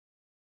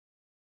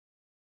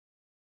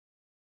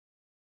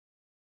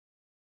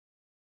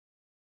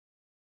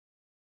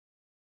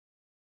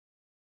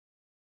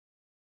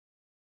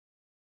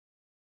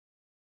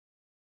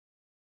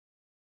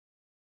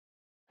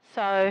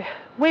So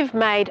we've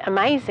made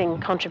amazing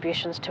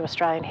contributions to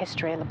Australian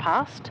history in the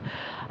past,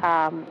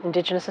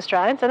 Indigenous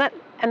Australians,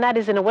 and that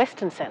is in a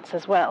Western sense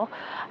as well,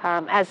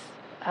 as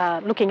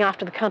looking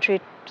after the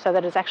country so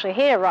that it's actually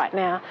here right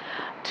now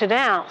to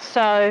now.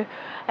 So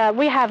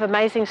we have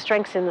amazing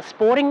strengths in the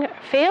sporting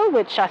field,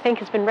 which I think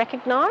has been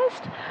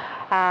recognised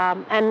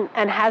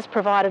and has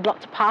provided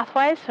lots of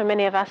pathways for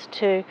many of us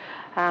to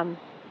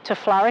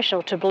flourish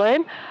or to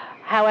bloom.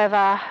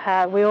 However,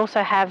 we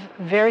also have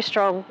very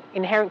strong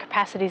inherent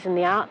capacities in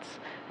the arts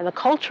and the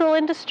cultural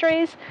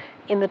industries,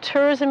 in the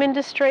tourism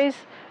industries,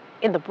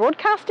 in the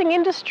broadcasting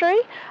industry.